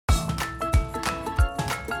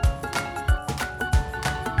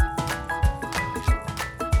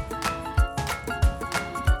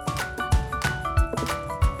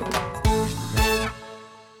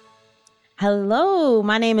Hello,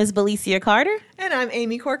 my name is Belicia Carter. And I'm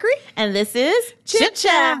Amy Corkery. And this is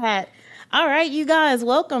ChipChat. All right, you guys,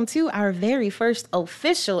 welcome to our very first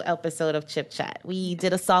official episode of ChipChat. We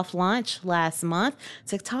did a soft launch last month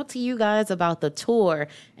to talk to you guys about the tour.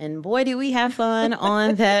 And boy, did we have fun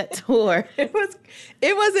on that tour. It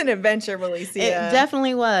was an adventure, Belicia. It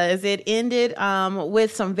definitely was. It ended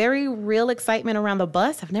with some very real excitement around the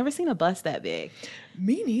bus. I've never seen a bus that big.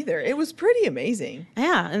 Me neither. It was pretty amazing.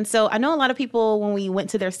 Yeah. And so I know a lot of people, when we went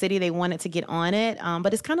to their city, they wanted to get on it.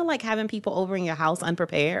 But it's kind of like having people over in your house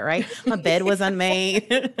unprepared, right? My bed was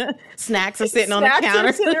unmade. Snacks are sitting on the counter.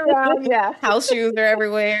 Are sitting around, yeah. House shoes are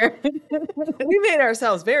everywhere. We made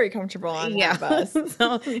ourselves very comfortable on that bus.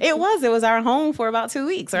 So it was our home for about 2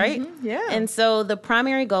 weeks, right? Mm-hmm, yeah. And so the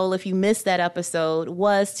primary goal, if you missed that episode,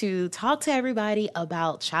 was to talk to everybody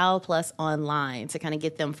about ChildPlus Online, to kind of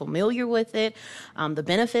get them familiar with it, the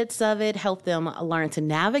benefits of it, help them learn to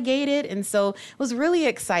navigate it. And so it was really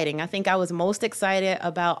exciting. I think I was most excited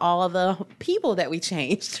about all of the people that we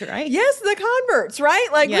changed, right? Yes, the converts, right?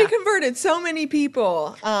 We converted so many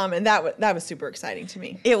people. And that was super exciting to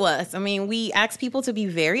me. It was. I mean, we asked people to be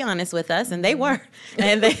very honest with us, and they were.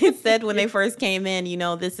 And they said when they first came in,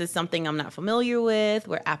 this is something I'm not familiar with.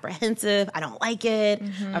 We're apprehensive. I don't like it.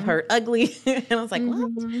 Mm-hmm. I've heard ugly. And I was like,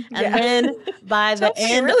 what? And then by the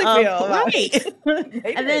end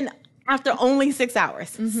and then after only 6 hours,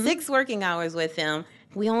 6 working hours with them,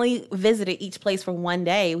 we only visited each place for one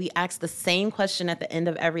day. We asked the same question at the end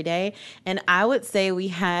of every day. And I would say we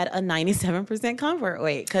had a 97% convert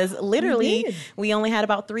rate because literally we only had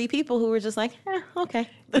about 3 people who were just like, okay.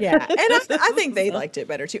 Yeah. And I think they liked it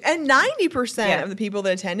better too. And 90% of the people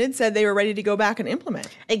that attended said they were ready to go back and implement.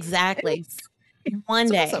 Exactly. One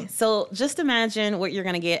day. Awesome. So just imagine what you're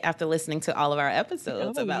going to get after listening to all of our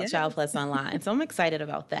episodes about ChildPlus Online. So I'm excited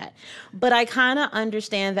about that. But I kind of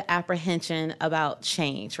understand the apprehension about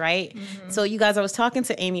change, right? Mm-hmm. So you guys, I was talking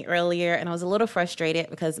to Amy earlier and I was a little frustrated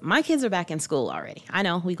because my kids are back in school already. I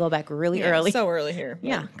know we go back really early. So early here.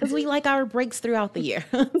 Yeah, because we like our breaks throughout the year.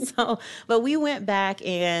 But we went back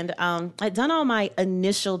and I'd done all my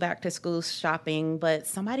initial back to school shopping, but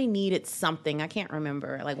somebody needed something. I can't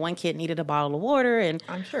remember. Like one kid needed a bottle of water. And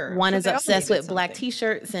I'm sure one is obsessed with black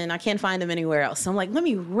t-shirts and I can't find them anywhere else. So I'm like, let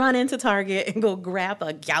me run into Target and go grab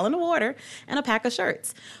a gallon of water and a pack of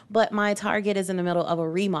shirts. But my Target is in the middle of a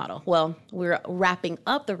remodel. Well, we're wrapping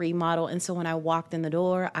up the remodel. And so when I walked in the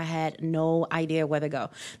door, I had no idea where to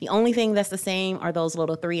go. The only thing that's the same are those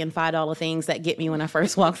little $3 and $5 things that get me when I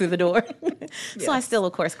first walk through the door. So I still,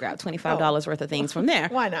 of course, grabbed $25 worth of things from there.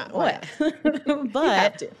 Why not?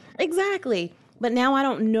 But exactly. But now I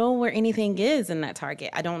don't know where anything is in that Target.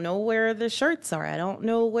 I don't know where the shirts are. I don't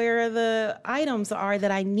know where the items are that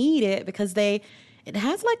I needed because it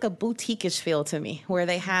has like a boutique-ish feel to me where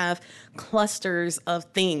they have clusters of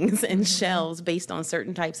things and shelves based on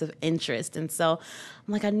certain types of interest. And so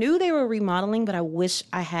I'm like, I knew they were remodeling, but I wish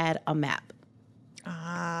I had a map.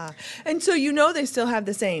 And so they still have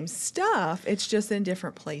the same stuff. It's just in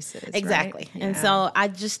different places. Exactly. Right? And so I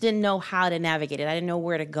just didn't know how to navigate it. I didn't know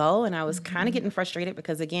where to go. And I was kind of getting frustrated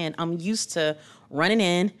because, again, I'm used to running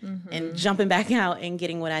in and jumping back out and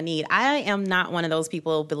getting what I need. I am not one of those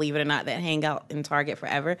people, believe it or not, that hang out in Target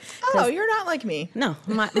forever. Oh, you're not like me. No,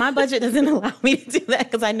 my budget doesn't allow me to do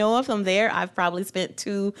that because I know if I'm there, I've probably spent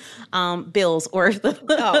 2 bills worth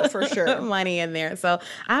of for sure. money in there. So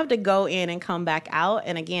I have to go in and come back out.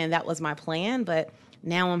 And again, that was my plan, but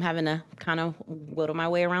now I'm having to kind of whittle my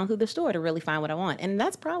way around through the store to really find what I want. And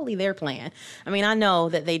that's probably their plan. I mean, I know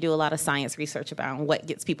that they do a lot of science research about what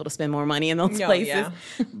gets people to spend more money in those places. Yeah.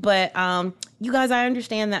 But you guys, I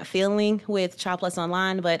understand that feeling with ChildPlus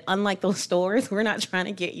Online, but unlike those stores, we're not trying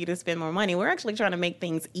to get you to spend more money. We're actually trying to make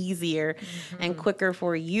things easier and quicker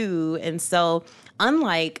for you. And so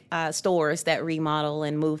unlike stores that remodel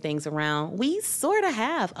and move things around, we sort of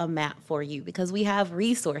have a map for you because we have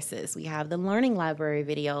resources. We have the learning library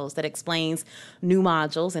videos that explains new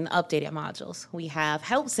modules and updated modules. We have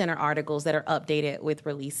Help Center articles that are updated with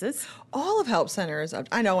releases. All of Help Center is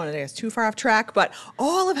I don't want to get too far off track, but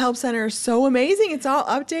all of Help Center is so amazing. It's all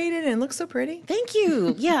updated and looks so pretty. Thank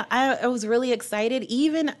you. Yeah, I was really excited.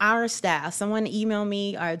 Even our staff, someone emailed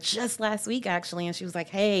me just last week, actually, and she was like,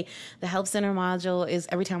 hey, the Help Center module is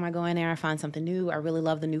every time I go in there, I find something new. I really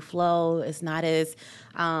love the new flow. It's not as,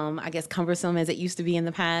 cumbersome as it used to be in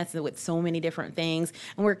the past with so many different things.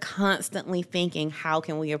 And we're constantly thinking, how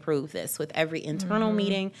can we improve this? With every internal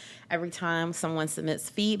meeting, every time someone submits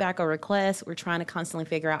feedback or requests, we're trying to constantly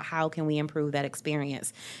figure out how can we improve that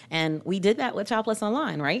experience. And we did that with ChildPlus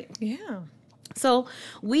Online, right? Yeah. So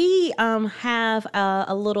we have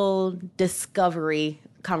a little discovery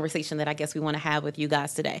conversation that I guess we want to have with you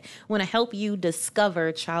guys today. We want to help you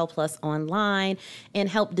discover ChildPlus Online and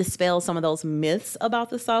help dispel some of those myths about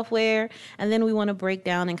the software. And then we want to break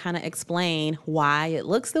down and kind of explain why it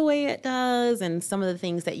looks the way it does and some of the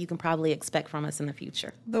things that you can probably expect from us in the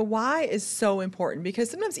future. The why is so important because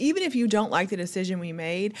sometimes even if you don't like the decision we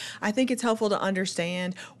made, I think it's helpful to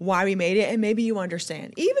understand why we made it, and maybe you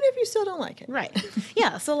understand, even if you still don't like it. Right.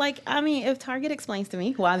 Yeah. So if Target explains to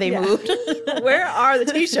me why they moved, where are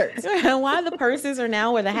the t-shirts? Why the purses are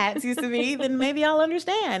now where the hats used to be, then maybe I'll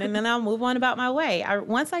understand. And then I'll move on about my way.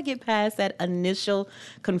 Once I get past that initial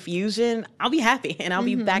confusion, I'll be happy. And I'll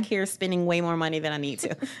be back here spending way more money than I need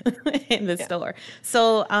to in the store.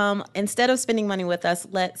 So instead of spending money with us,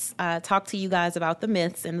 let's talk to you guys about the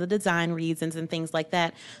myths and the design reasons and things like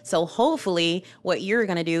that. So hopefully what you're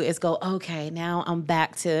going to do is go, okay, now I'm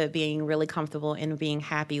back to being really comfortable and being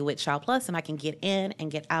happy with ChildPlus, and I can get in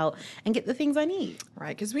and get out and get the things I need.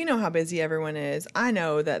 Right, because we know how busy everyone is. I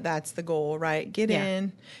know that that's the goal, right? Get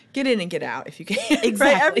in and get out if you can. Exactly.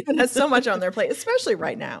 Right? Everyone has so much on their plate, especially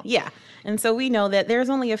right now. Yeah. And so we know that there's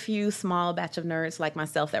only a few small batch of nerds like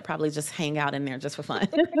myself that probably just hang out in there just for fun.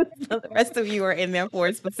 So the rest of you are in there for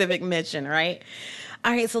a specific mission, right?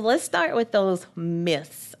 All right, so let's start with those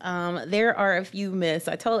myths. There are a few myths.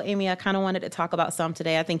 I told Amy I kind of wanted to talk about some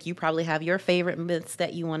today. I think you probably have your favorite myths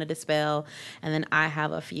that you want to dispel, and then I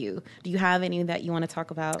have a few. Do you have any that you want to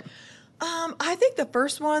talk about? I think the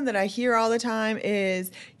first one that I hear all the time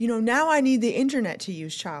is, now I need the internet to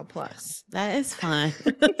use ChildPlus. That is fun.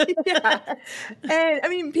 Yeah.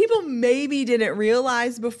 And people maybe didn't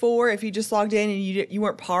realize before if you just logged in and you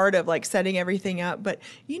weren't part of setting everything up, but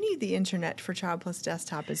you need the internet for ChildPlus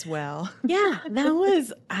Desktop as well. Yeah, that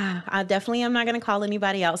was, I definitely am not going to call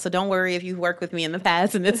anybody out. So don't worry if you've worked with me in the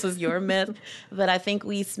past and this was your myth. But I think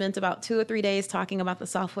we spent about 2 or 3 days talking about the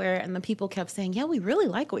software, and the people kept saying, yeah, we really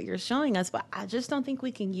like what you're showing us, but I just don't think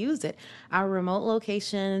we can use it. Our remote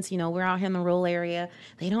locations, we're out here in the rural area,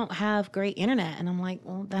 they don't have great internet. And I'm like,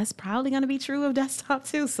 well, that's probably going to be true of desktop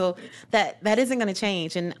too. So that isn't going to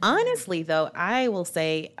change. And honestly, though, I will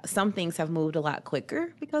say some things have moved a lot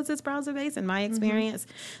quicker because it's browser based in my experience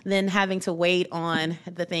than having to wait on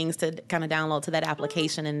the things to kind of download to that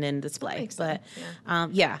application and then display. But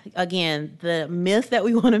again, the myth that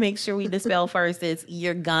we want to make sure we dispel first is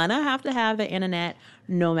you're gonna have to have the internet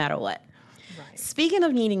no matter what. Right. Speaking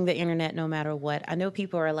of needing the internet no matter what, I know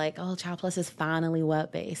people are like, oh, ChildPlus is finally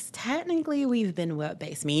web-based. Technically, we've been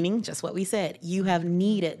web-based, meaning just what we said. You have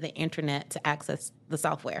needed the internet to access the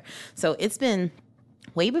software. So it's been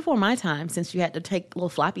way before my time since you had to take little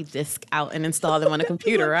floppy disk out and install them on a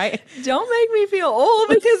computer, right? Don't make me feel old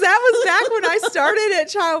because that was back when I started at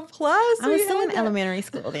ChildPlus. I was still in elementary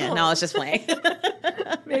school then. No, I was just playing.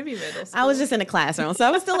 Maybe middle school. I was just in a classroom. So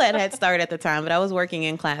I was still at Head Start at the time, but I was working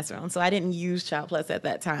in classroom. So I didn't use ChildPlus at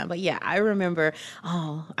that time. But yeah, I remember,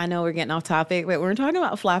 I know we're getting off topic, but we're talking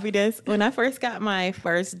about floppy disks. When I first got my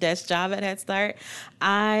first desk job at Head Start,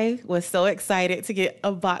 I was so excited to get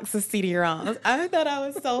a box of CD-ROMs. I thought I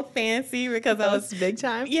was so fancy because I was big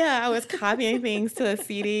time. Yeah, I was copying things to a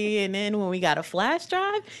CD, and then when we got a flash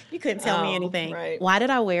drive, you couldn't tell me anything. Right. Why did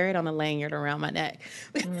I wear it on a lanyard around my neck?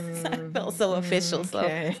 Because I felt so official.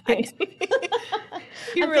 Okay. So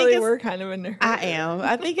you really were kind of a nerd. I am.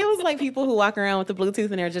 I think it was like people who walk around with the Bluetooth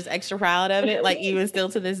and they're just extra proud of it. Like even still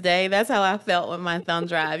to this day, that's how I felt with my thumb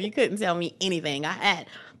drive. You couldn't tell me anything. I had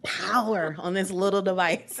power on this little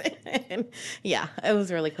device. And yeah, it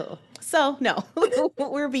was really cool. So no,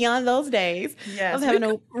 we're beyond those days. Yes,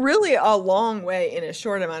 really a long way in a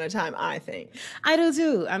short amount of time, I think. I do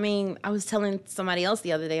too. I was telling somebody else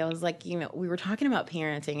the other day, I was like, we were talking about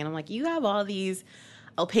parenting, and I'm like, you have all these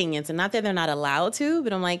opinions, and not that they're not allowed to,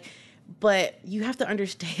 but I'm like, but you have to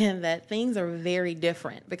understand that things are very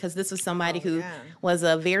different, because this was somebody who was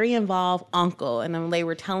a very involved uncle, and they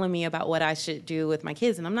were telling me about what I should do with my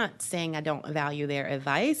kids. And I'm not saying I don't value their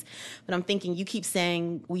advice, but I'm thinking you keep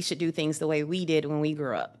saying we should do things the way we did when we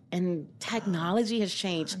grew up. And technology has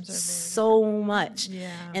changed so much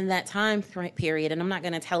in that time period. And I'm not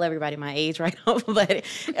going to tell everybody my age right now, but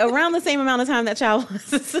around the same amount of time that child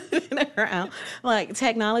was been around, like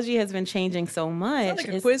technology has been changing so much. Is that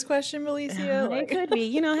like a quiz question, Belicia? It could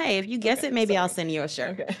be. Hey, if you guess it, maybe I'll send you a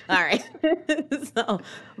shirt. Okay. All right.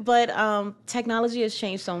 But technology has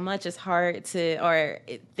changed so much. It's hard to,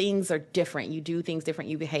 things are different. You do things different.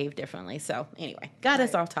 You behave differently. So anyway, got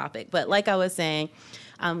us off topic. But like I was saying,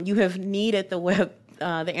 you have needed the web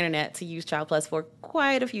the internet to use ChildPlus for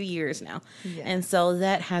quite a few years now. Yeah. And so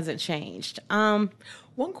that hasn't changed.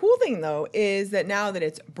 One cool thing, though, is that now that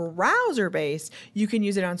it's browser-based, you can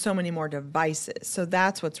use it on so many more devices. So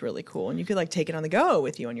that's what's really cool. And you could like take it on the go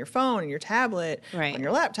with you on your phone, and your tablet, Right. on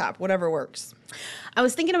your laptop, whatever works. I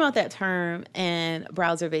was thinking about that term and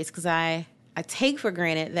browser-based because I take for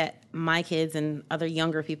granted that my kids and other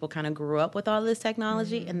younger people kind of grew up with all this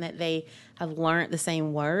technology and that they have learned the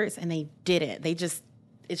same words, and they didn't.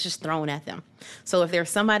 It's just thrown at them. So if there's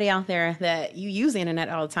somebody out there that you use the internet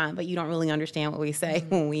all the time, but you don't really understand what we say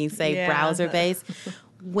when we say browser-based,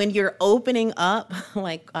 when you're opening up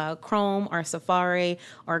like Chrome or Safari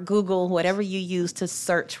or Google, whatever you use to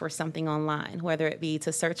search for something online, whether it be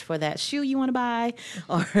to search for that shoe you want to buy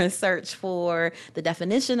or search for the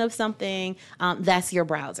definition of something, that's your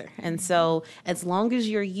browser. And so as long as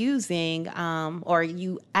you're using or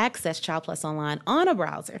you access ChildPlus Online on a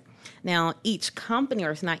browser, now each company,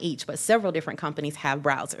 or it's not each, but several different companies have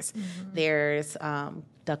browsers. There's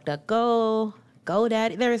DuckDuckGo,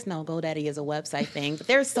 GoDaddy. GoDaddy is a website thing, but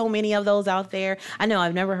there's so many of those out there. I know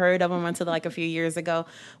I've never heard of them until like a few years ago,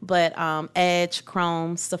 but Edge,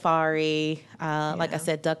 Chrome, Safari, like I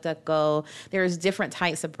said, DuckDuckGo. There's different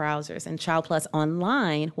types of browsers, and ChildPlus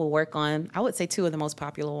Online will work on, I would say, two of the most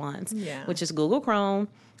popular ones, which is Google Chrome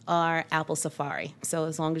or Apple Safari. So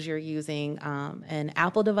as long as you're using an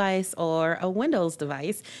Apple device or a Windows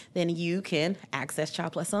device, then you can access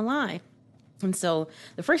ChildPlus Online. And so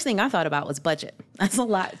the first thing I thought about was budget. That's a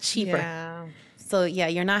lot cheaper. Yeah. So yeah,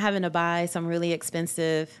 you're not having to buy some really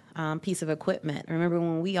expensive piece of equipment. Remember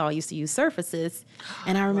when we all used to use Surfaces,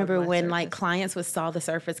 and I remember when like clients would saw the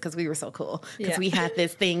Surface because we were so cool because we had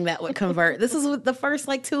this thing that would convert. This was the first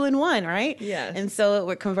like 2-in-1, right? Yes. And so it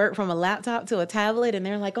would convert from a laptop to a tablet, and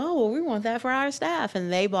they're like, oh, well, we want that for our staff.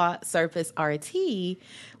 And they bought Surface RT,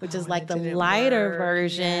 which is like the lighter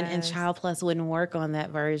version, and ChildPlus wouldn't work on that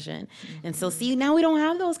version. And so see, now we don't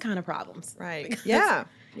have those kind of problems. Right. Yeah.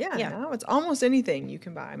 No, it's almost anything you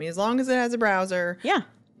can buy. I mean, as long as it has a browser. Yeah.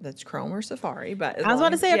 That's Chrome or Safari, but I was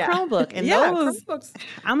about to say a Chromebook, and those Chromebooks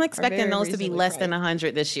I'm expecting those to be less than priced.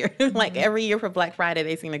 $100 this year. Like every year for Black Friday,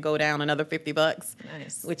 they seem to go down another $50,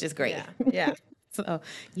 Nice. which is great. Yeah. So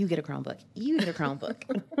you get a Chromebook. You get a Chromebook.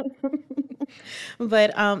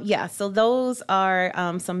 But so those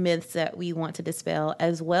are some myths that we want to dispel,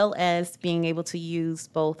 as well as being able to use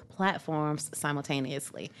both platforms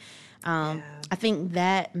simultaneously. I think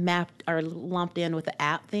that mapped or lumped in with the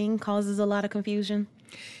app thing causes a lot of confusion.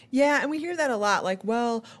 Yeah, and we hear that a lot, like,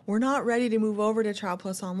 well, we're not ready to move over to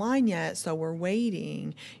ChildPlus Online yet, so we're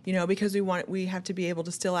waiting, because we have to be able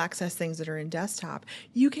to still access things that are in desktop.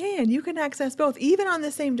 You can access both. Even on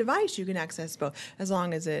the same device, you can access both, as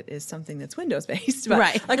long as it is something that's Windows-based. But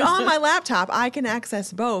right. Like on my laptop, I can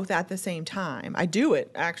access both at the same time. I do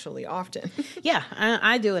it, actually, often. Yeah,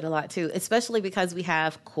 I do it a lot, too, especially because we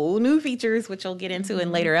have cool new features, which we'll get into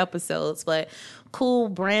in later episodes, but cool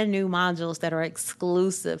brand new modules that are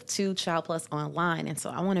exclusive to ChildPlus Online. And so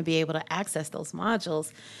I want to be able to access those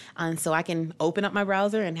modules. And so I can open up my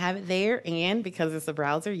browser and have it there. And because it's a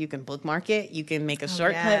browser, you can bookmark it. You can make a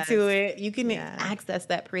shortcut to it. You can access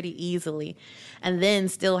that pretty easily. And then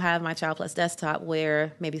still have my ChildPlus desktop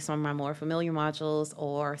where maybe some of my more familiar modules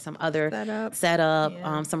or some other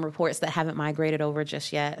setup, some reports that haven't migrated over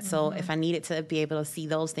just yet. So if I needed to be able to see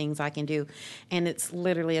those things, I can do. And it's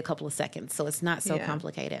literally a couple of seconds. So it's not so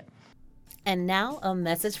complicated. And now a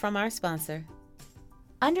message from our sponsor.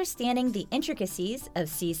 Understanding the intricacies of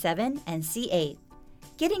C7 and C8.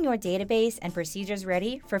 Getting your database and procedures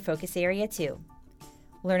ready for Focus Area 2.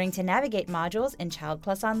 Learning to navigate modules in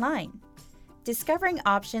ChildPlus Online. Discovering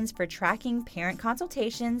options for tracking parent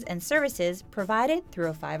consultations and services provided through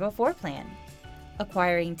a 504 plan.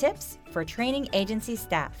 Acquiring tips for training agency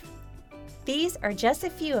staff. These are just a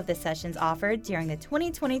few of the sessions offered during the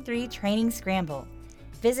 2023 Training Scramble.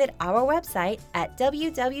 Visit our website at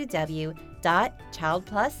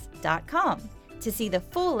www.childplus.com to see the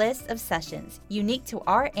full list of sessions unique to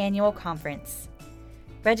our annual conference.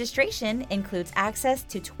 Registration includes access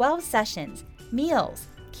to 12 sessions, meals,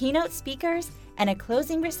 keynote speakers, and a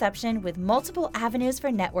closing reception with multiple avenues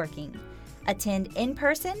for networking. Attend in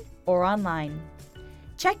person or online.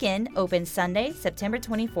 Check-in opens Sunday, September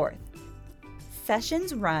 24th.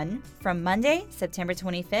 Sessions run from Monday, September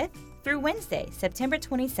 25th through Wednesday, September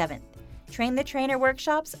 27th. Train the Trainer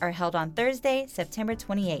workshops are held on Thursday, September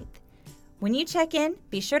 28th. When you check in,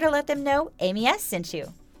 be sure to let them know Amy S. sent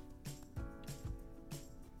you.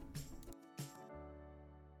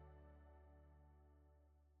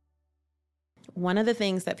 one of the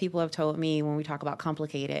things that people have told me when we talk about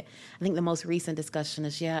complicated, I think the most recent discussion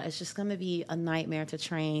is, it's just going to be a nightmare to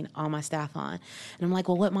train all my staff on. And I'm like,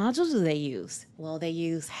 well, what modules do they use? Well, they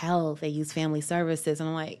use health, they use family services. And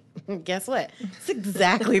I'm like, guess what? It's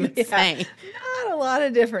exactly the same. Not a lot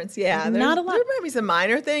of difference. Yeah. Not a lot. There might be some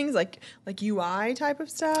minor things like UI type of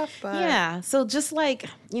stuff. But yeah. So just like,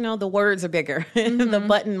 the words are bigger. The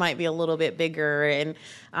button might be a little bit bigger. And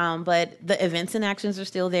but the events and actions are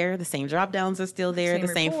still there. The same drop downs are still there. The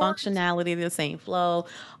same functionality, the same flow.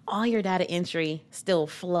 All your data entry still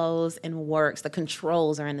flows and works. The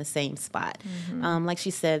controls are in the same spot. Like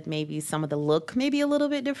she said, maybe some of the look may be a little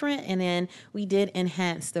bit different. And then we did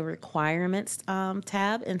enhance the requirements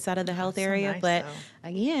tab inside of the health area. Nice, but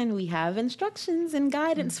again, we have instructions and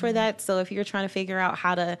guidance for that. So if you're trying to figure out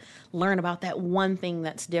how to learn about that one thing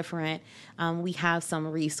that's different, we have some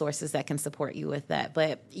resources that can support you with that.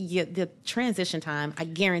 But the transition time, I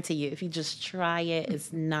guarantee you, if you just try it,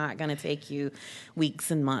 it's not going to take you weeks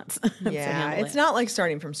and months. Yeah, it's not like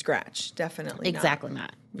starting from scratch. Definitely exactly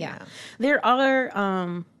not. Yeah. There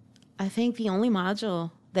are, I think the only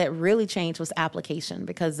module that really changed was application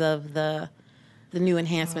because of the new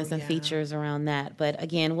enhancements and features around that. But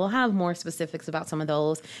again, we'll have more specifics about some of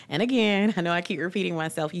those. And again, I know I keep repeating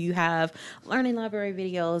myself, you have learning library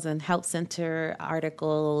videos and help center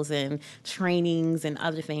articles and trainings and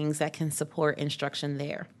other things that can support instruction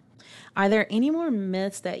there. Are there any more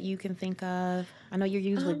myths that you can think of? I know you're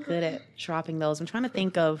usually good at dropping those. I'm trying to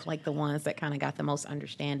think of like the ones that kind of got the most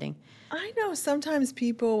understanding. I know sometimes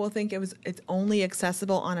people will think it's only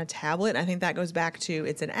accessible on a tablet. I think that goes back to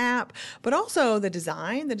it's an app, but also the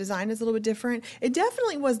design. The design is a little bit different. It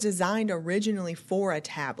definitely was designed originally for a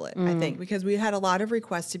tablet, I think, because we had a lot of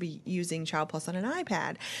requests to be using ChildPlus on an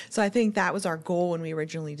iPad. So I think that was our goal when we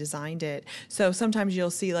originally designed it. So sometimes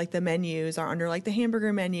you'll see like the menus are under like the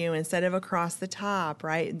hamburger menu instead of across the top,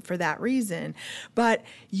 right? For that reason. But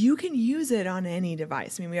you can use it on any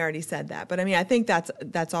device. I mean, we already said that, but I mean, I think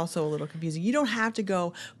that's also a little confusing. You don't have to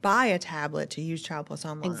go buy a tablet to use ChildPlus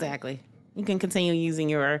Online. Exactly. You can continue using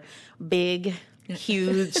your big,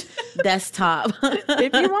 huge desktop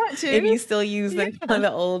if you want to. If you still use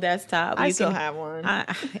the old desktop. I still have one.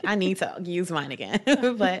 I need to use mine again,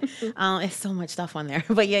 but it's so much stuff on there.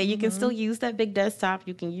 But yeah, you can still use that big desktop.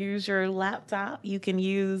 You can use your laptop. You can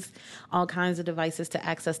use all kinds of devices to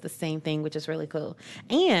access the same thing, which is really cool.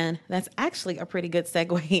 And that's actually a pretty good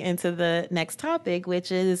segue into the next topic,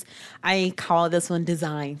 which is, I call this one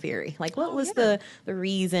design theory. Like, what was the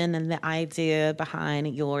reason and the idea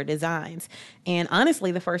behind your designs? And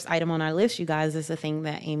honestly, the first item on our list, you guys, is the thing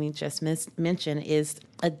that Amy just mentioned, is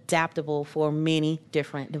adaptable for many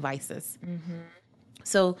different devices.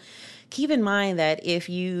 So keep in mind that if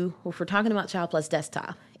we're talking about ChildPlus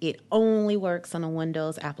Desktop, it only works on a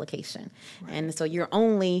Windows application. Right. And so you're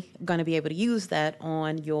only going to be able to use that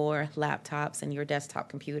on your laptops and your desktop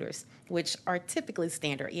computers, which are typically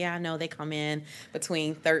standard. Yeah, I know they come in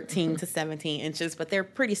between 13 to 17 inches, but they're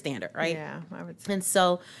pretty standard, right? Yeah, I would say. And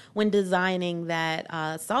so when designing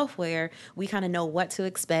that software, we kind of know what to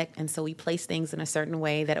expect. And so we place things in a certain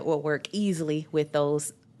way that it will work easily with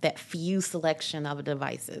that few selection of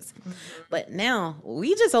devices. But now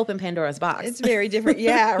we just open Pandora's box. It's very different.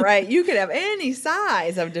 Yeah, right. You could have any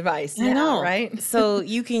size of device now, I know. Right? So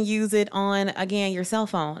you can use it on, again, your cell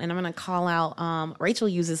phone. And I'm going to call out, Rachel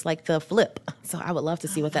uses like the Flip. So I would love to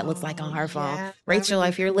see what that looks like on her phone. Rachel,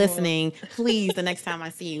 if you're listening, please, the next time I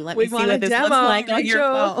see you, let me see what this looks like on your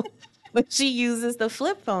phone. But she uses the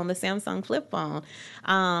flip phone, the Samsung flip phone.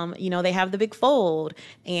 They have the big fold.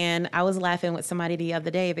 And I was laughing with somebody the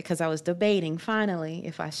other day because I was debating, finally,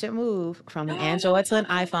 if I should move from an Android to an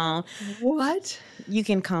iPhone. What? You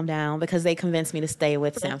can calm down, because they convinced me to stay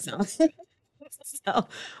with Samsung.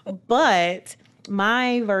 But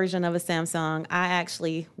my version of a Samsung, I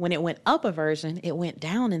actually, when it went up a version, it went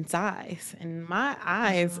down in size. And my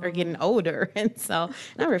eyes are getting older. And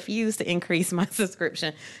I refuse to increase my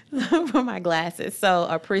subscription for my glasses,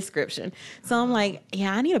 a prescription. So I'm like,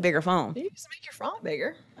 yeah, I need a bigger phone. You just make your phone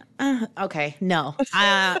bigger. Okay, no.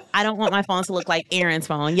 I don't want my phone to look like Erin's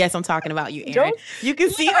phone. Yes, I'm talking about you, Erin. You can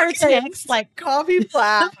see her text like coffee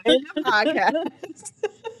flap in the podcast.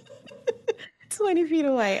 20 feet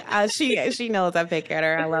away. She knows I pick at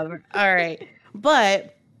her. I love her. All right.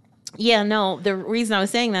 But yeah, no, the reason I was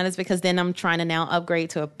saying that is because then I'm trying to now upgrade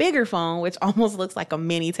to a bigger phone, which almost looks like a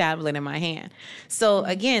mini tablet in my hand. So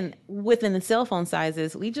again, within the cell phone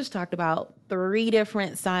sizes, we just talked about 3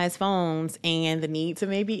 different size phones and the need to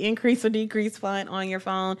maybe increase or decrease font on your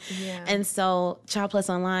phone. Yeah. And so ChildPlus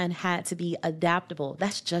Online had to be adaptable.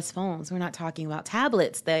 That's just phones. We're not talking about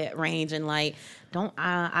tablets that range in like,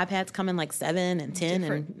 iPads come in like 7 and 10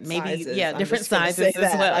 Different and maybe, sizes. yeah, I'm different just gonna sizes say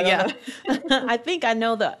as that. well. I Yeah. don't know. I think I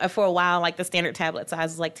know that for a while, like the standard tablet size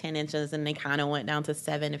was like 10 inches and they kind of went down to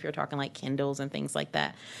 7 if you're talking like Kindles and things like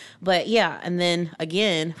that. But yeah, and then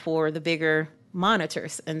again, for the bigger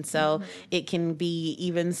monitors. And so it can be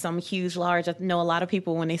even some huge, large. I know a lot of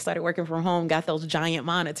people when they started working from home got those giant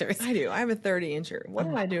monitors. I do. I have a 30-incher. What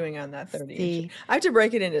am I doing on that 30-incher? See. I have to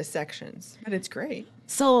break it into sections, but it's great.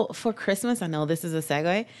 So for Christmas, I know this is a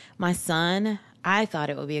segue. My son, I thought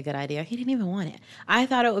it would be a good idea. He didn't even want it. I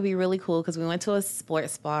thought it would be really cool because we went to a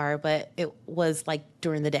sports bar, but it was like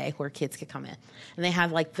during the day where kids could come in. And they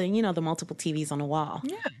have like the, the multiple TVs on the wall.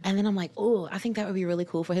 Yeah. And then I'm like, oh, I think that would be really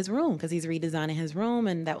cool for his room because he's redesigning his room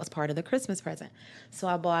and that was part of the Christmas present. So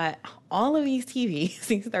I bought all of these TVs,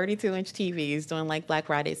 these 32-inch TVs doing like Black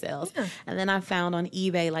Friday sales. Yeah. And then I found on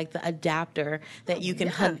eBay like the adapter that you can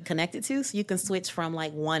connect it to. So you can switch from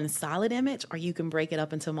like one solid image or you can break it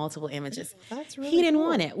up into multiple images. That's really He didn't cool.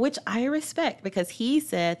 want it, which I respect because he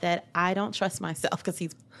said that I don't trust myself because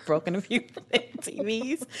he's broken a few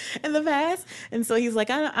TVs in the past. And so he's like,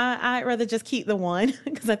 I'd rather just keep the one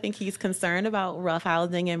because I think he's concerned about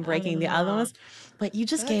roughhousing and breaking the other ones. But you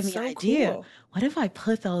just gave me That's an so idea. cool. What if I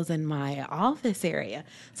put those in my office area?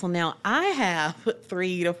 So now I have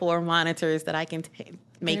 3 to 4 monitors that I can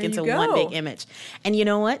make There into you one go. big image. And you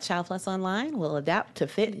know what? ChildPlus Online will adapt to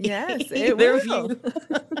fit Yes, it either of will. you.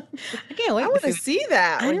 I can't wait I want to to see see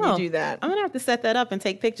that I when know. you do that. I'm gonna have to set that up and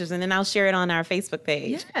take pictures, and then I'll share it on our Facebook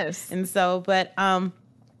page. Yes. And so, but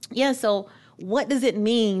yeah. So, what does it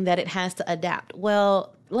mean that it has to adapt?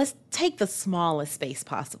 Well, let's take the smallest space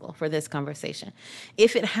possible for this conversation.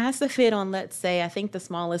 If it has to fit on, let's say, I think the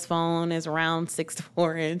smallest phone is around 6 to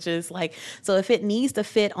 4 inches. So if it needs to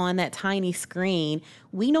fit on that tiny screen,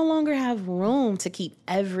 we no longer have room to keep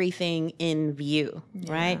everything in view,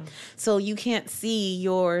 right? So you can't see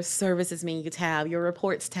your services menu tab, your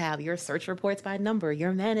reports tab, your search reports by number,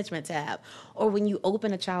 your management tab. Or when you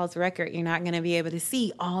open a child's record, you're not going to be able to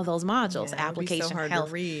see all those modules, Yeah, it would be so application, hard to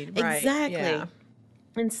health. read, right, Exactly. yeah.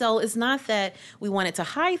 And so it's not that we wanted to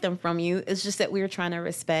hide them from you. It's just that we were trying to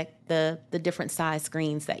respect the different size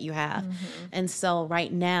screens that you have. And so right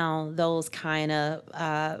now, those kind of,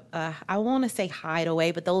 I want to say hide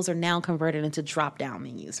away, but those are now converted into drop-down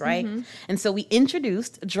menus, right? And so we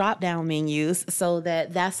introduced drop-down menus so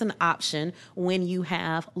that that's an option when you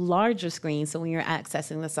have larger screens. So when you're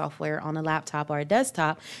accessing the software on a laptop or a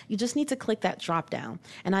desktop, you just need to click that drop-down.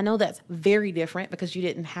 And I know that's very different because you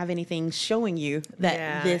didn't have anything showing you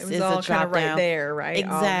that this it was is all a kind of drop-down. right there, right?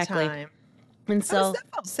 Exactly. All the time. And so, That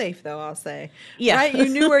felt safe, though, I'll say. Yeah. Right? You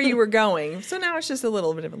knew where you were going. So now it's just a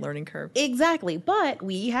little bit of a learning curve. exactly. But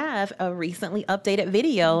we have a recently updated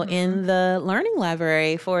video in the learning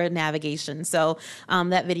library for navigation. So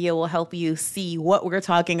that video will help you see what we're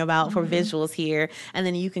talking about for visuals here. And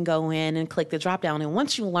then you can go in and click the drop down. And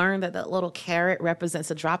once you learn that that little caret represents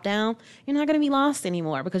a drop down, you're not going to be lost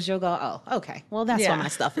anymore because you'll go, oh, okay, well, that's where Yeah. my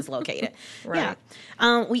stuff is located. Right.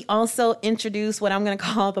 Yeah. We also introduced what I'm going to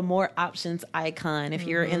call the more options icon. If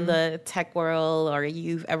you're in the tech world or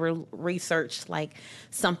you've ever researched like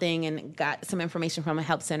something and got some information from a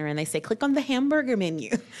help center and they say, click on the hamburger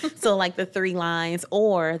menu. So like the 3 lines,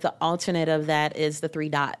 or the alternate of that is the 3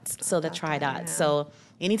 dots. So the tri dots. yeah. So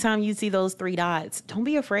anytime you see those 3 dots, don't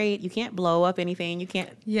be afraid. You can't blow up anything. You can't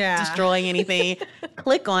destroy anything.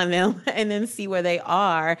 Click on them and then see where they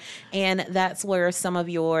are. And that's where some of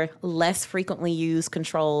your less frequently used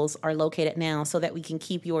controls are located now so that we can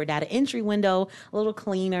keep your data entry window a little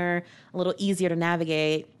cleaner, a little easier to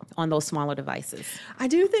navigate on those smaller devices. I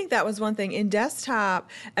do think that was one thing. In desktop,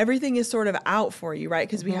 everything is sort of out for you, right?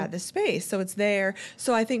 Because we had the space, so it's there.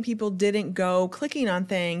 So I think people didn't go clicking on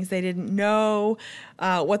things. They didn't know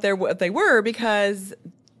what they were because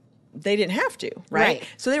they didn't have to, right?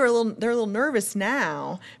 So they're a little nervous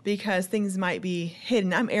now because things might be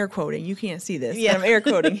hidden. I'm air quoting. You can't see this. Yeah. But I'm air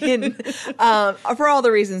quoting hidden for all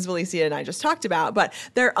the reasons Belicia and I just talked about. But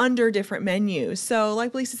they're under different menus. So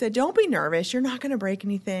like Belicia said, don't be nervous. You're not going to break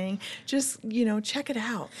anything. Just check it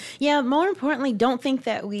out. Yeah, more importantly, don't think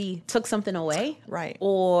that we took something away. Right.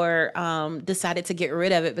 Or decided to get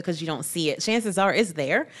rid of it because you don't see it. Chances are it's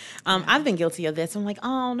there. I've been guilty of this. I'm like,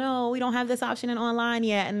 oh no, we don't have this option in online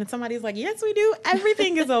yet. And then somebody somebody's like, yes, we do.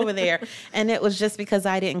 Everything is over there. And it was just because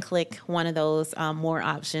I didn't click one of those more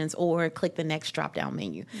options or click the next drop-down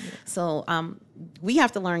menu. Yeah. So we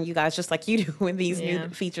have to learn, you guys, just like you do when these new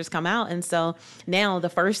features come out. And so now the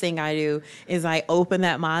first thing I do is I open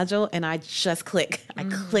that module and I just click. I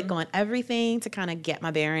click on everything to kind of get my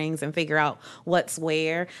bearings and figure out what's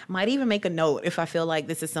where. I might even make a note if I feel like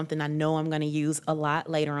this is something I know I'm going to use a lot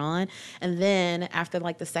later on. And then after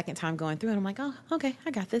like the second time going through it, I'm like, oh, okay,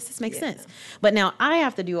 I got this. This makes sense. But now I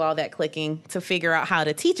have to do all that clicking to figure out how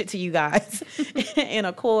to teach it to you guys in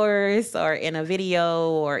a course or in a video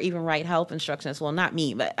or even write help instructions. Well, not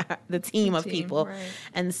me, but the team of people. Right.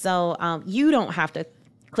 And so you don't have to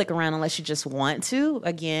click around unless you just want to.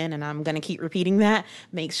 Again, and I'm going to keep repeating that,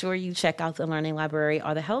 make sure you check out the Learning Library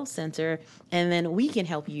or the Health Center, and then we can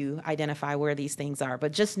help you identify where these things are.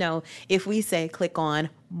 But just know, if we say click on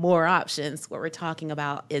more options, what we're talking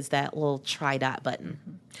about is that little try dot button.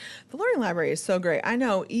 The Learning Library is so great. I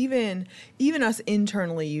know even us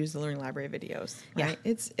internally use the Learning Library videos. Right?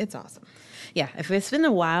 Yeah. It's awesome. Yeah, if it's been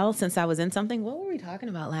a while since I was in something, what were we talking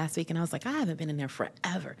about last week? And I was like, I haven't been in there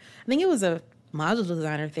forever. I think it was a module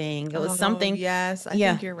designer thing. It was something. Yes, I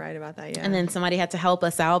think you're right about that. Yeah. And then somebody had to help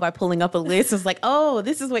us out by pulling up a list. It was like, oh,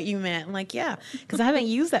 this is what you meant. I'm like, yeah, because I haven't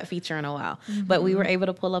used that feature in a while. But we were able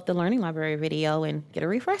to pull up the Learning Library video and get a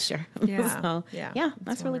refresher. Yeah. So,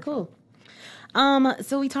 that's really cool.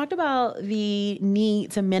 So we talked about the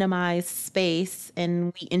need to minimize space,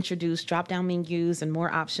 and we introduced drop-down menus and more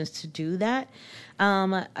options to do that.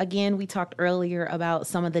 Again, we talked earlier about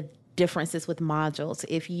some of the differences with modules.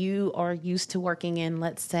 If you are used to working in,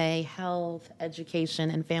 let's say, health, education,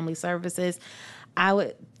 and family services, I'm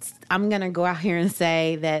going to go out here and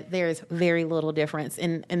say that there's very little difference.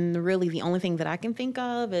 And really the only thing that I can think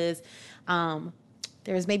of is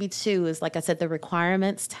there's maybe two, is like I said, the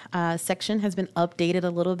requirements section has been updated a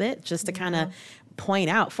little bit just to kind of point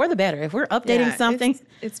out for the better. If we're updating something,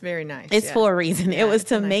 it's very nice. It's for a reason. It was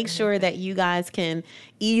to make sure that you guys can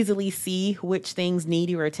easily see which things need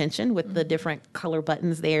your attention with the different color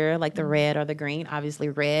buttons there, like the red or the green. Obviously,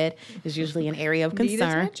 red is usually an area of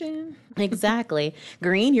concern. Exactly.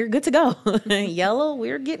 Green, you're good to go. Yellow,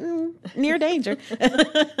 we're getting near danger.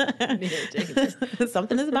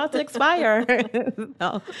 Something is about to expire.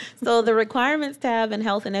 So the requirements tab in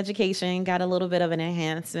health and education got a little bit of an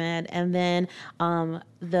enhancement. And then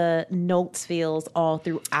the notes fields all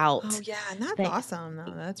throughout. Oh, yeah. And that's awesome.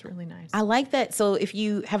 No, that's really nice. I like that. So if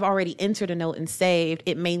you have already entered a note and saved,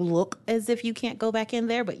 it may look as if you can't go back in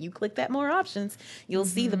there, but you click that more options, you'll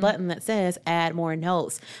see the button that says add more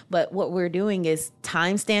notes. But what we're doing is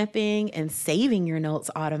time stamping and saving your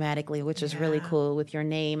notes automatically, which is really cool with your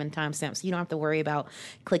name and timestamps. You don't have to worry about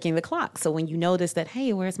clicking the clock. So when you notice that,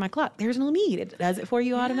 hey, where's my clock? There's no need. It does it for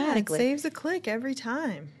you automatically. It saves a click every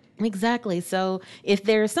time. Exactly. So if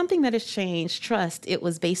there's something that has changed, trust it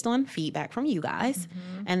was based on feedback from you guys.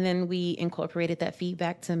 And then we incorporated that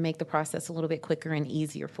feedback to make the process a little bit quicker and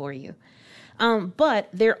easier for you. But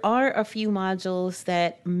there are a few modules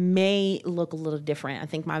that may look a little different. I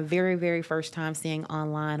think my very, very first time seeing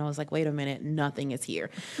online, I was like, wait a minute, nothing is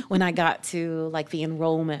here. When I got to like the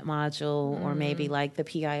enrollment module or maybe like the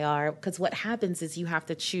PIR, because what happens is you have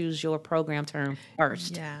to choose your program term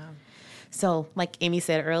first. Yeah. So like Amy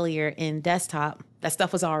said earlier, in desktop, that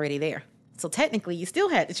stuff was already there. So technically, you still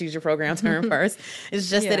had to choose your program term first. It's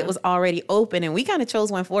just that it was already open, and we kind of chose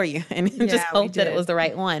one for you and just hoped that it was the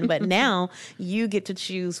right one. But now you get to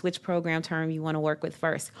choose which program term you want to work with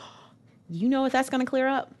first. You know what that's going to clear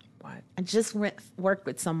up? What? I just worked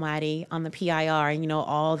with somebody on the PIR, and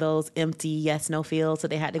all those empty yes/no fields that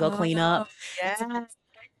they had to go clean up. Yeah.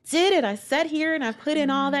 Did it. I sat here and I put in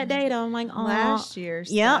all that data. I'm like, oh, last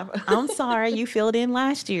year's stuff. I'm sorry. You filled in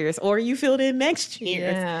last year's or you filled in next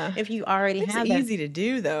year's. Yeah. If you already have that. It's easy to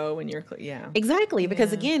do though when you're, Exactly.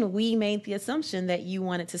 Because again, we made the assumption that you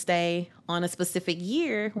wanted to stay on a specific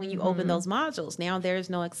year when you open those modules. Now there's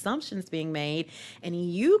no assumptions being made and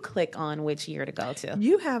you click on which year to go to.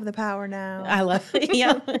 You have the power now. I love it.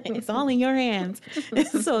 Yeah. It's all in your hands.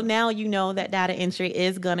 So now you know that data entry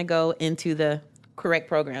is going to go into the correct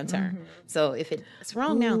program term. So if it's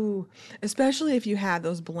wrong now, especially if you have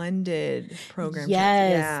those blended programs.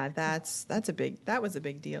 Yes. Yeah, that was a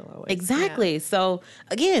big deal always. Exactly. Yeah. So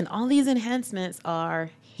again, all these enhancements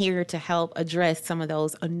are here to help address some of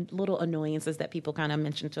those little annoyances that people kind of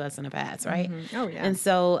mentioned to us in the past, right? Oh, yeah. And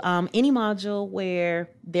so any module where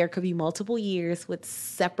there could be multiple years with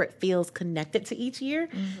separate fields connected to each year,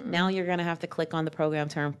 now you're going to have to click on the program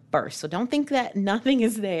term first. So don't think that nothing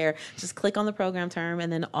is there. Just click on the program term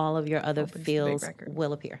and then all of your other fields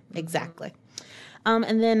will appear. Exactly.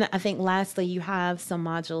 And then I think lastly, you have some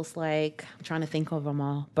modules like, I'm trying to think of them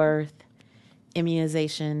all: birth,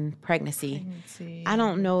 immunization, pregnancy. I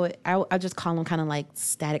don't know. I just call them kind of like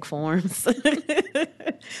static forms.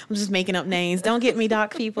 I'm just making up names. Don't get me,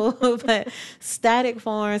 doc people, but static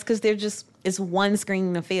forms, because it's one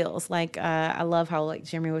screen of fields. Like, I love how, like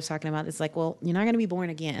Jeremy was talking about, it's like, well, you're not going to be born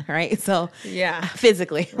again, right? So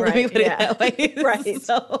physically, let me put it that way. Right.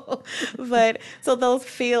 So those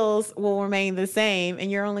fields will remain the same,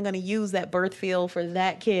 and you're only going to use that birth field for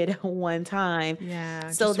that kid one time.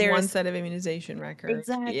 Yeah. So just there's one set of immunization records.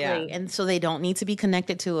 Exactly. Yeah. And so they don't need to be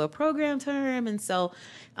connected to a program term. And so,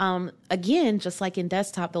 again, just like in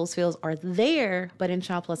desktop, those fields are there, but in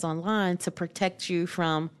ChildPlus Online to protect you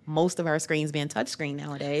from most of our screens being touchscreen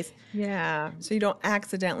nowadays. Yeah. So you don't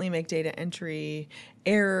accidentally make data entry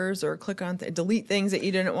errors or click on delete things that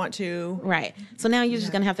you didn't want to. Right. So now you're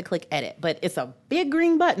just going to have to click edit, but it's a big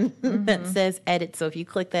green button that says edit. So if you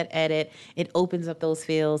click that edit, it opens up those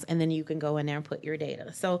fields, and then you can go in there and put your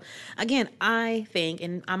data. So again, I think,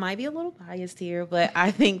 and I might be a little biased here, but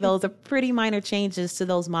I think those are pretty minor changes to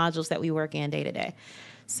those modules that we work in day to day.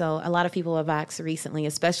 So a lot of people have asked recently,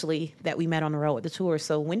 especially that we met on the road with the tour.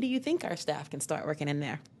 So when do you think our staff can start working in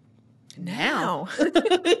there? Now.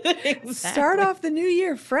 Exactly. Start off the new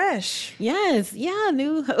year fresh. Yes. Yeah.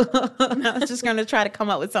 New. I was just going to try to come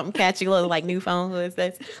up with something catchy, like new phone hoods.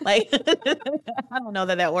 That's like, I don't know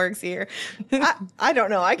that works here. I don't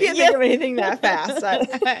know. I can't think of anything that fast.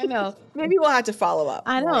 I know. Maybe we'll have to follow up.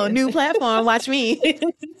 I know. New platform. Watch me.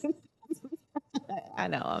 I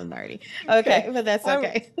know. I'm nerdy. Okay. But that's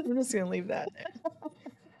okay. I'm just going to leave that there.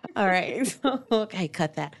 All right. So, okay.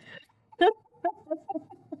 Cut that.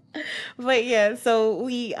 But yeah, so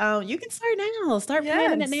you can start now. Start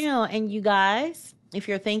planning it now. And you guys, if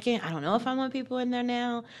you're thinking, I don't know if I want people in there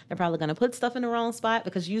now, they're probably going to put stuff in the wrong spot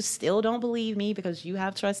because you still don't believe me because you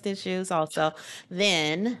have trust issues also,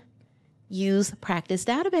 then use Practice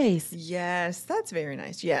Database. Yes, that's very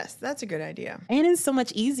nice. Yes, that's a good idea. And it's so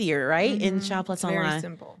much easier, right? In ChildPlus Online. Very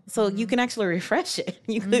simple. So you can actually refresh it.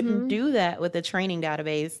 You couldn't do that with the training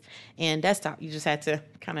database and desktop. You just had to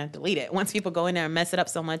kind of delete it. Once people go in there and mess it up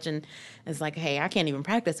so much and it's like, hey, I can't even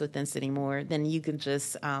practice with this anymore, then you can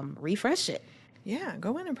just refresh it. Yeah,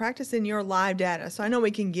 go in and practice in your live data. So I know we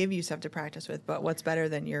can give you stuff to practice with, but what's better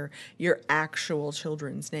than your actual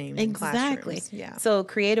children's names in classrooms? Yeah. So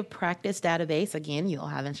create a practice database. Again, you'll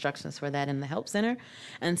have instructions for that in the Help Center.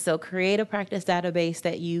 And so create a practice database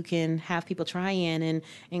that you can have people try in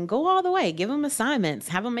and go all the way. Give them assignments.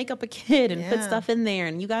 Have them make up a kit and put stuff in there.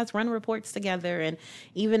 And you guys run reports together and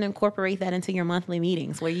even incorporate that into your monthly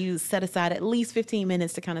meetings where you set aside at least 15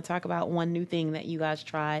 minutes to kind of talk about one new thing that you guys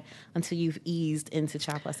tried until you've eased into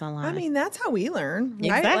ChildPlus Online. I mean, that's how we learn,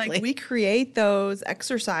 right? Exactly. Like we create those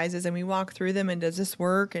exercises and we walk through them and does this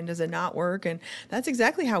work and does it not work? And that's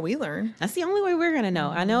exactly how we learn. That's the only way we're going to know.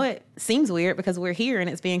 I know it seems weird because we're here and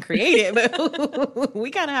it's being created, but we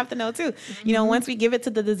kind of have to know too. You know, once we give it to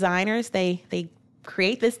the designers, they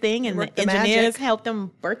create this thing and the engineers help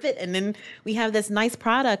them birth it, and then we have this nice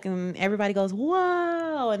product and everybody goes,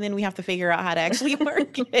 wow, and then we have to figure out how to actually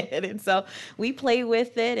work it. And so we play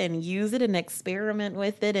with it and use it and experiment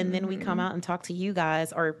with it, and then we come out and talk to you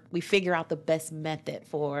guys, or we figure out the best method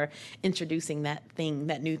for introducing that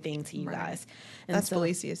new thing to you guys. And that's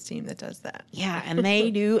Belicia's team that does that. Yeah, and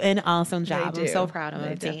they do an awesome job. I'm so proud of them.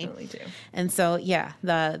 They definitely do. And so, yeah,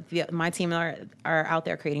 my team are out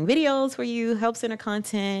there creating videos for you, Help Center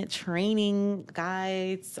content, training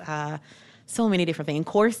guides, so many different things,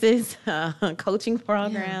 courses, coaching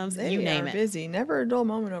programs, you name it. Busy. Never a dull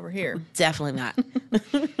moment over here. Definitely not.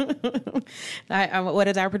 What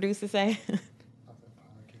did our producer say?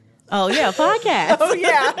 Oh, yeah, podcast. Oh,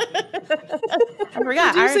 yeah. I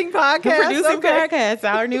forgot. Producing podcasts,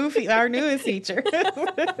 our newest feature.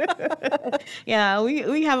 Yeah,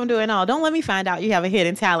 we have them doing all. Don't let me find out you have a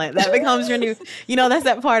hidden talent. That becomes your new, that's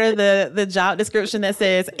that part of the job description that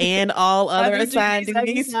says, and all other assigned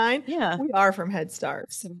duties. Yeah. We are from Head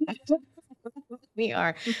Start. So. We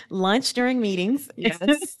are. Lunch during meetings. Yes.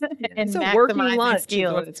 And it's a working lunch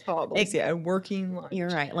skills. Is what it's called. Yeah, a working lunch. You're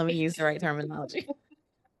right. Let me use the right terminology.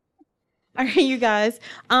 All right, you guys.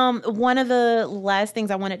 One of the last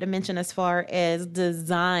things I wanted to mention as far as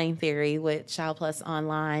design theory with ChildPlus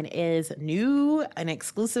Online is new and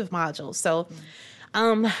exclusive modules. So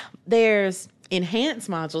there's enhanced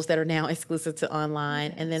modules that are now exclusive to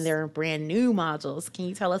online, and then there are brand new modules. Can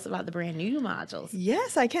you tell us about the brand new modules?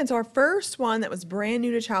 Yes, I can. So our first one that was brand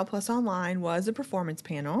new to ChildPlus Online was a performance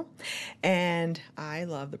panel, and I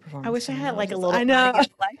love the performance. I wish panel. I had like a little. I know.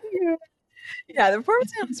 Yeah, the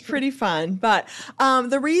performance panel is pretty fun. But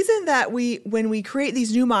the reason that when we create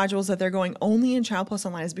these new modules that they're going only in ChildPlus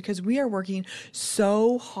Online is because we are working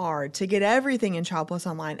so hard to get everything in ChildPlus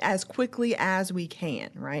Online as quickly as we can,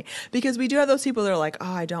 right? Because we do have those people that are like,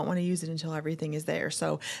 oh, I don't want to use it until everything is there.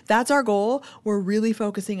 So that's our goal. We're really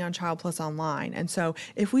focusing on ChildPlus Online. And so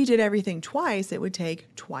if we did everything twice, it would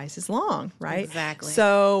take twice as long, right? Exactly.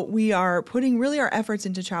 So we are putting really our efforts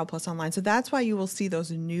into ChildPlus Online. So that's why you will see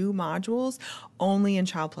those new modules only in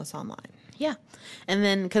ChildPlus Online. Yeah. And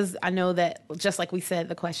then, because I know that just like we said,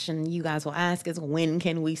 the question you guys will ask is when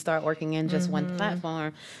can we start working in just one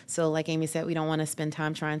platform? So like Amy said, we don't want to spend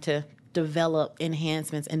time trying to develop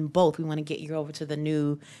enhancements in both. We want to get you over to the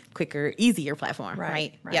new, quicker, easier platform,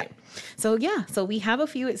 right? Yeah. So we have a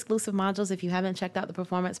few exclusive modules. If you haven't checked out the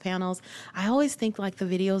performance panels, I always think like the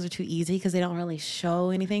videos are too easy because they don't really show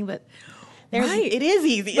anything, but it is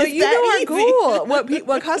easy. But it's our goal.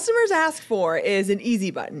 What customers ask for is an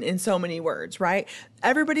easy button in so many words, right?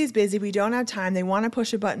 Everybody's busy. We don't have time. They want to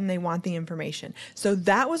push a button. They want the information. So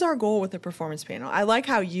that was our goal with the performance panel. I like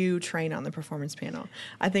how you train on the performance panel.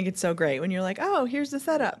 I think it's so great when you're like, oh, here's the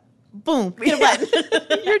setup. Boom, hit a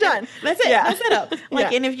button. You're done. That's it. That's it up.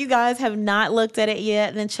 And if you guys have not looked at it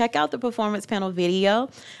yet, then check out the performance panel video.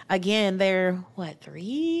 Again, they're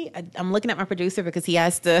 3? I'm looking at my producer because he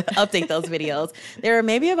has to update those videos. There are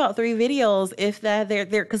maybe about 3 videos, if that. They're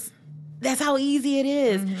because that's how easy it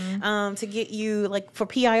is to get you, like for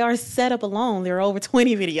PIR setup alone, there are over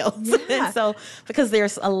 20 videos. Yeah. And so, because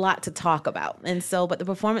there's a lot to talk about. And so, but the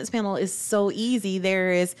performance panel is so easy.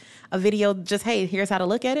 There is a video just, hey, here's how to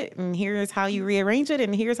look at it, and here's how you rearrange it,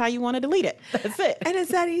 and here's how you want to delete it. That's it. And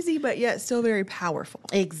it's that easy, but yet still very powerful.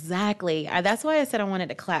 Exactly. That's why I said I wanted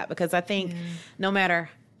to clap, because I think no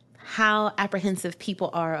matter how apprehensive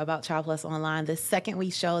people are about ChildPlus Online, the second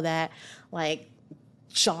we show that, like,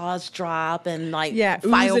 jaws drop and like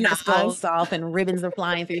fireworks goes off and ribbons are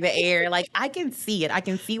flying through the air. Like, I can see it. I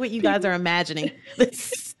can see what you guys are imagining the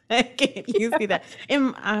second you see that.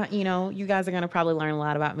 And you guys are gonna probably learn a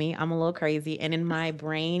lot about me. I'm a little crazy, and in my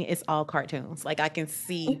brain, it's all cartoons. Like, I can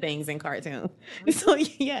see things in cartoons. So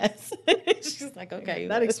yes, it's just like, okay,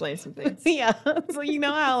 that explains some things. Yeah. So you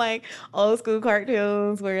know how like old school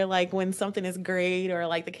cartoons where like when something is great or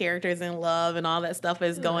like the character's in love and all that stuff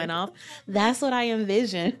is going off, that's what I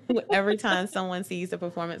envision every time someone sees the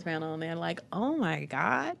performance panel and they're like, oh my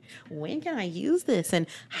God, when can I use this? And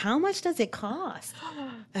how much does it cost?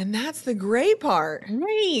 And that's the great part.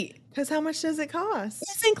 Right. Because how much does it cost?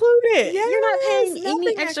 It's included. Yes, you're not paying any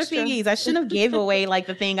nothing extra extra. fees. I shouldn't have gave away like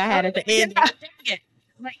the thing I had at the end.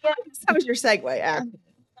 Like, that was your segue.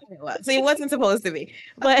 See, it wasn't supposed to be.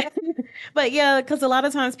 But yeah, because a lot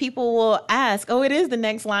of times people will ask, oh, it is the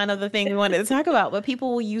next line of the thing we wanted to talk about. But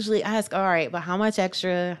people will usually ask, all right, but how much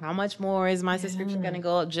extra, how much more is my subscription going to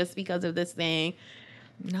go up just because of this thing?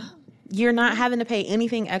 No. You're not having to pay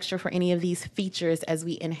anything extra for any of these features as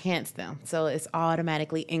we enhance them. So it's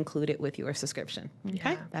automatically included with your subscription.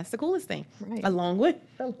 Okay. Yeah. That's the coolest thing. Right. Along with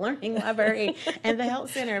the learning library and the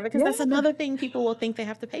health center, because that's another thing people will think they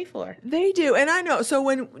have to pay for. They do. And I know.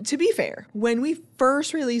 So to be fair, when we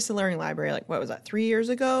first released the learning library, like what was that, 3 years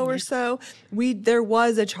ago or so, there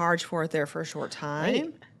was a charge for it there for a short time.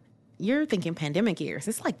 Right. You're thinking pandemic years.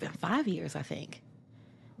 It's like been 5 years, I think.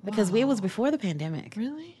 Because it was before the pandemic.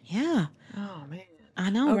 Really? Yeah. Oh, man. I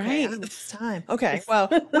know, Okay, right? it's time. Okay, well,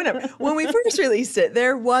 whenever. When we first released it,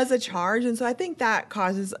 there was a charge, and so I think that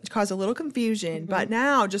caused a little confusion. But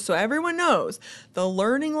now, just so everyone knows, the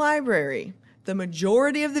learning library, the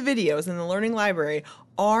majority of the videos in the learning library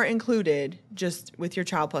are included just with your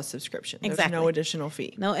ChildPlus subscription. There's no additional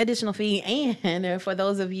fee. No additional fee. And for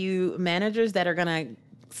those of you managers that are going to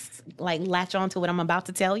like latch on to what I'm about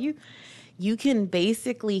to tell you, you can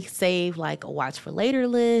basically save like a watch for later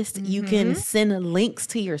list. You can send links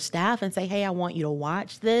to your staff and say, hey, I want you to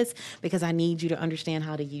watch this because I need you to understand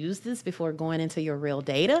how to use this before going into your real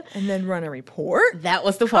data. And then run a report. That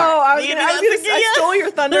was the part. Oh, I stole your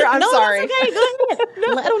thunder. I'm sorry. That's okay. Go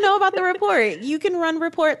ahead. Let them know about the report. You can run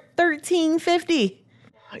report 1350.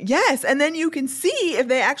 Yes, and then you can see if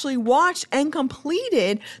they actually watched and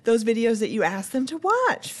completed those videos that you asked them to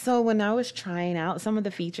watch. So when I was trying out some of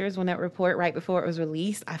the features when that report right before it was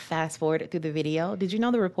released, I fast forwarded through the video. Did you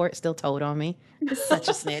know the report still told on me? It's such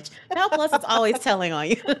a snitch. ChildPlus is always telling on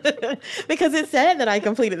you because it said that I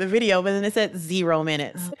completed the video, but then it said 0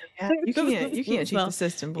 minutes. You can't cheat the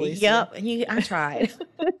system, Belicia. Yep, I tried.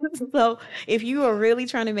 So if you are really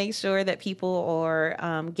trying to make sure that people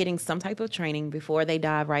are getting some type of training before they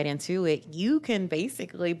dive dive right into it, you can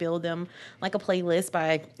basically build them like a playlist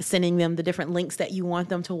by sending them the different links that you want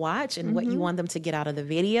them to watch and what you want them to get out of the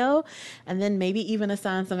video. And then maybe even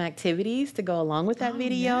assign some activities to go along with that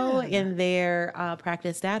video in their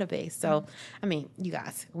practice database. So, I mean, you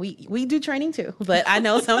guys, we do training too, but I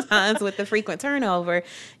know sometimes with the frequent turnover,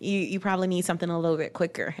 you probably need something a little bit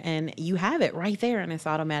quicker, and you have it right there and it's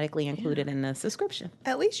automatically included in the subscription.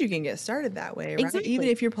 At least you can get started that way, right? Exactly. Even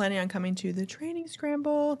if you're planning on coming to the training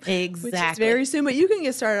scramble, which is Exactly. very soon, but you can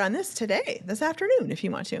get started on this today, this afternoon, if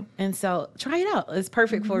you want to. And so try it out. It's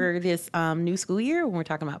perfect for this new school year when we're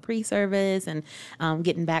talking about pre-service and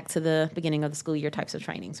getting back to the beginning of the school year types of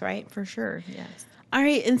trainings, right? For sure, yes. All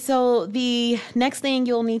right, and so the next thing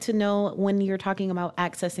you'll need to know when you're talking about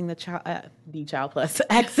accessing the ChildPlus,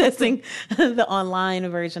 accessing the online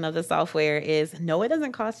version of the software is, no, it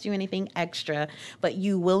doesn't cost you anything extra, but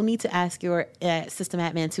you will need to ask your system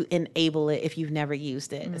admin to enable it if you've never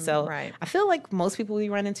used it. So right. I feel like most people we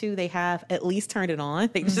run into, they have at least turned it on.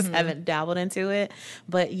 They just haven't dabbled into it,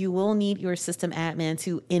 but you will need your system admin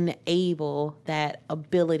to enable that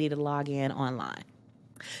ability to log in online.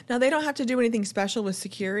 Now, they don't have to do anything special with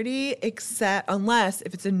security unless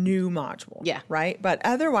if it's a new module. Yeah. Right? But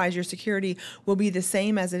otherwise, your security will be the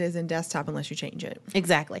same as it is in desktop unless you change it.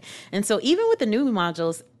 Exactly. And so even with the new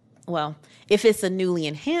modules, well, if it's a newly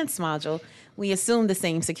enhanced module, we assume the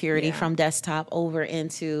same security from desktop over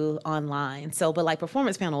into online. So, but like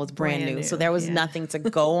Performance Panel was brand new. So there was nothing to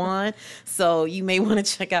go on. So you may want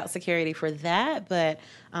to check out security for that. But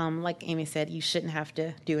like Amy said, you shouldn't have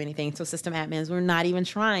to do anything. So system admins, we're not even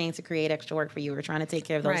trying to create extra work for you. We're trying to take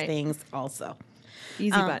care of those things also.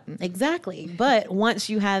 Easy button. Exactly. But once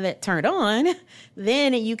you have it turned on,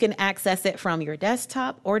 then you can access it from your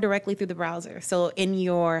desktop or directly through the browser. So in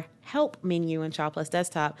your help menu in ChildPlus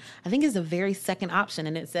Desktop, I think is the very second option,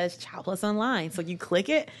 and it says ChildPlus Online. So you click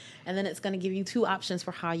it, and then it's going to give you two options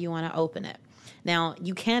for how you want to open it. Now,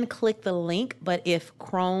 you can click the link, but if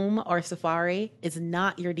Chrome or Safari is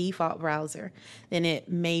not your default browser, then it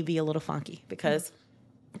may be a little funky because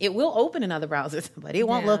it will open in other browsers, but it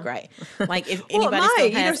won't look right. Like if anybody still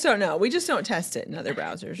you has, just don't know. We just don't test it in other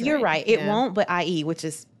browsers. You're right. It won't, but IE, which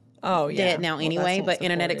is dead now anyway. But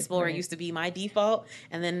Internet Explorer used to be my default,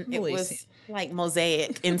 and then it was like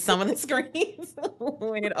mosaic in some of the screens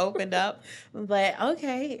when it opened up. But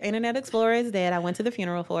okay, Internet Explorer is dead. I went to the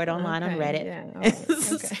funeral for it online on Reddit.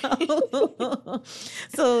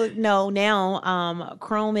 So no, now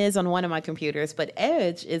Chrome is on one of my computers, but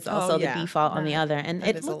Edge is also the default on the other, and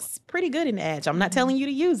it looks pretty good in Edge. I'm not telling you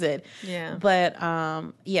to use it, but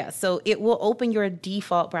so it will open your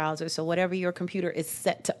default browser. So whatever your computer is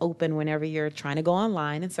set to open whenever you're trying to go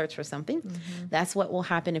online and search for something, that's what will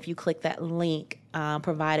happen if you click that link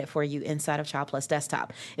provided for you inside of ChildPlus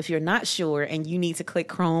Desktop. If you're not sure and you need to click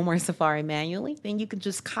Chrome or Safari manually, then you can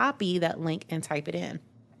just copy that link and type it in.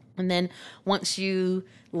 And then once you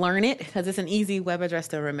learn it, because it's an easy web address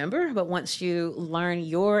to remember, but once you learn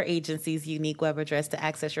your agency's unique web address to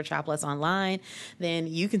access your ChildPlus Online, then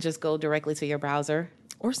you can just go directly to your browser.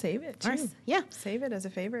 Or save it, too. Save it as a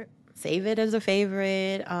favorite. Save it as a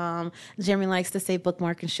favorite. Jeremy likes to say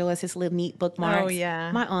bookmark and show us his little neat bookmarks. Oh,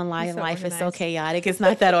 yeah. My online life is so chaotic. It's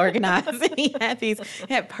not that organized. He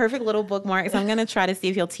had perfect little bookmarks. I'm going to try to see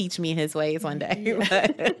if he'll teach me his ways one day.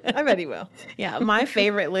 Yeah. I bet he will. Yeah, my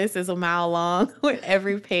favorite list is a mile long with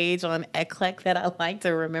every page on Eclec that I like to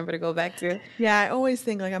remember to go back to. Yeah, I always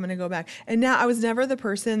think like I'm going to go back. And now I was never the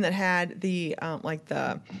person that had the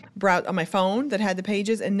the browse on my phone that had the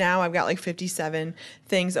pages, and now I've got like 57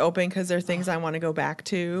 things open because there are things I want to go back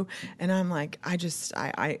to, and I'm like, I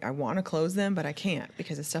want to close them, but I can't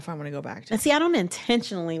because it's stuff I want to go back to. And see, I don't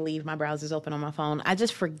intentionally leave my browsers open on my phone. I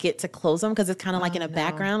just forget to close them because it's kind of like in the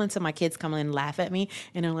background until my kids come in and laugh at me,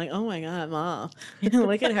 and they're like, "Oh my God, Mom,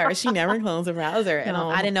 look at her. She never closed a browser." And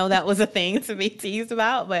I didn't know that was a thing to be teased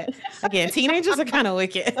about, but again, teenagers are kind of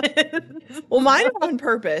wicked. Well, mine are on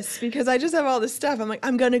purpose because I just have all this stuff. I'm like,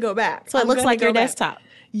 I'm going to go back. So it looks like your desktop.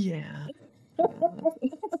 Yeah.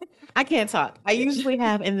 I can't talk. I usually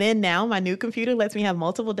have, and then now my new computer lets me have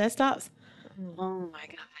multiple desktops. Oh my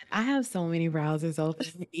God. I have so many browsers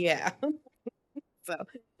open. Yeah.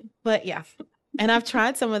 But yeah. And I've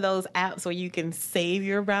tried some of those apps where you can save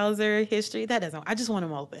your browser history. I just want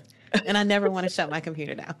them open. And I never want to shut my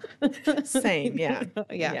computer down. Same, yeah.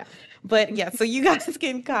 Yeah. But yeah, so you guys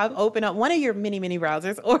can open up one of your many, many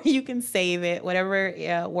browsers, or you can save it, whatever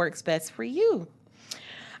works best for you.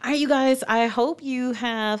 All right, you guys, I hope you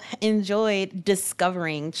have enjoyed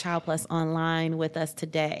discovering ChildPlus Online with us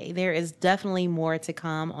today. There is definitely more to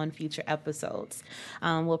come on future episodes.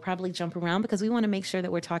 We'll probably jump around because we want to make sure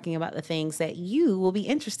that we're talking about the things that you will be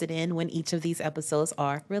interested in when each of these episodes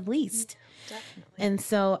are released. Definitely. And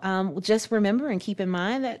so just remember and keep in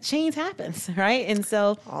mind that change happens, right? And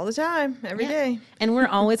so All the time, every day. And we're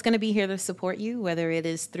always going to be here to support you, whether it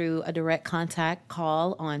is through a direct contact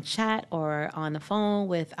call on chat or on the phone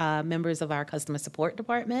with members of our customer support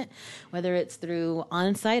department, whether it's through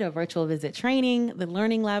on-site or virtual visit training, the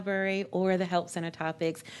learning library, or the help center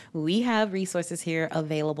topics. We have resources here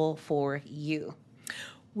available for you.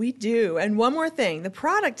 We do. And one more thing, the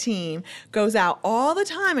product team goes out all the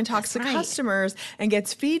time and talks to customers and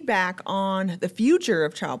gets feedback on the future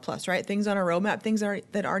of ChildPlus, right? Things on a roadmap, things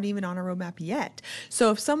that aren't even on a roadmap yet.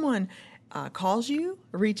 So if someone calls you,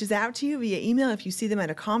 reaches out to you via email, if you see them at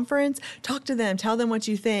a conference, talk to them, tell them what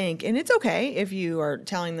you think. And it's okay if you are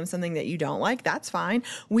telling them something that you don't like, that's fine.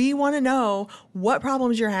 We want to know what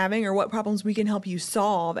problems you're having or what problems we can help you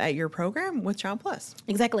solve at your program with ChildPlus.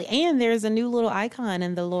 Exactly. And there's a new little icon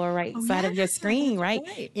in the lower right side of your screen, right?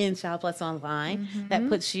 In ChildPlus Online that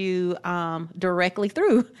puts you directly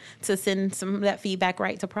through to send some of that feedback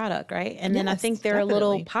right to product, right? And then I think there are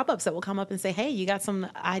little pop-ups that will come up and say, hey, you got some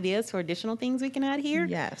ideas for additional things we can add here?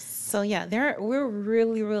 Yes. So yeah, we're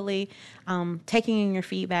really taking in your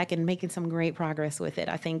feedback and making some great progress with it.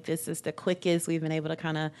 I think this is the quickest we've been able to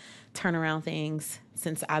kind of turn around things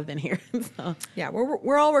since I've been here. So. Yeah,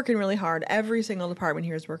 we're all working really hard. Every single department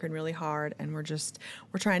here is working really hard, and we're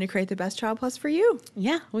trying to create the best ChildPlus for you.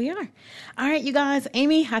 Yeah, we are. All right, you guys.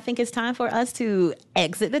 Amy, I think it's time for us to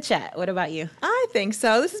exit the chat. What about you? I think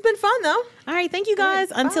so. This has been fun, though. All right, thank you guys.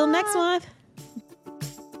 Until next month.